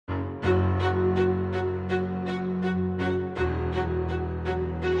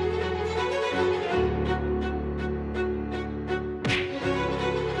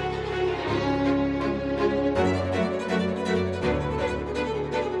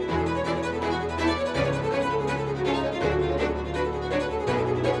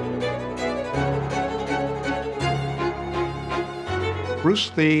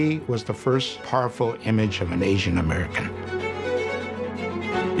Bruce Lee was the first powerful image of an Asian American.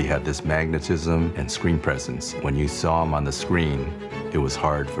 He had this magnetism and screen presence. When you saw him on the screen, it was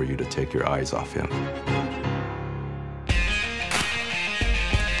hard for you to take your eyes off him.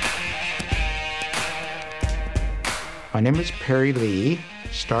 My name is Perry Lee.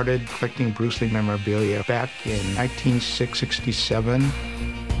 Started collecting Bruce Lee memorabilia back in 1967.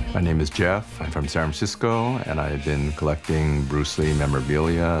 My name is Jeff. I'm from San Francisco, and I've been collecting Bruce Lee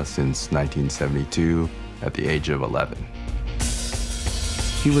memorabilia since 1972 at the age of 11.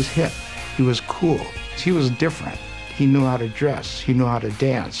 He was hip. He was cool. He was different. He knew how to dress. He knew how to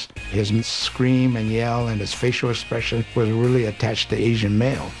dance. His scream and yell and his facial expression was really attached to Asian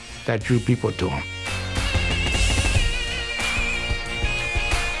male. That drew people to him.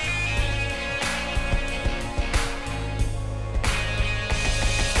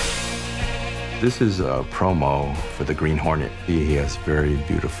 This is a promo for the Green Hornet. He has very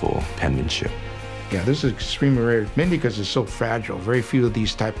beautiful penmanship. Yeah, this is extremely rare, mainly because it's so fragile. Very few of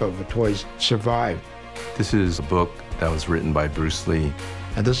these type of toys survive. This is a book that was written by Bruce Lee.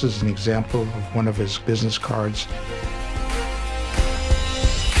 And this is an example of one of his business cards.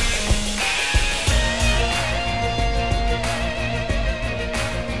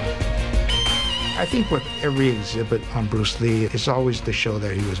 I think with every exhibit on Bruce Lee, it's always to show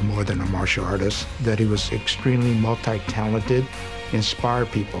that he was more than a martial artist, that he was extremely multi-talented, inspire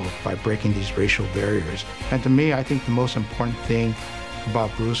people by breaking these racial barriers. And to me, I think the most important thing about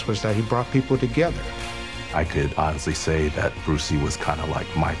Bruce was that he brought people together. I could honestly say that Bruce Lee was kind of like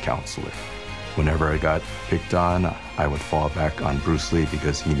my counselor. Whenever I got picked on, I would fall back on Bruce Lee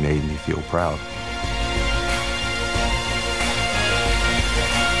because he made me feel proud.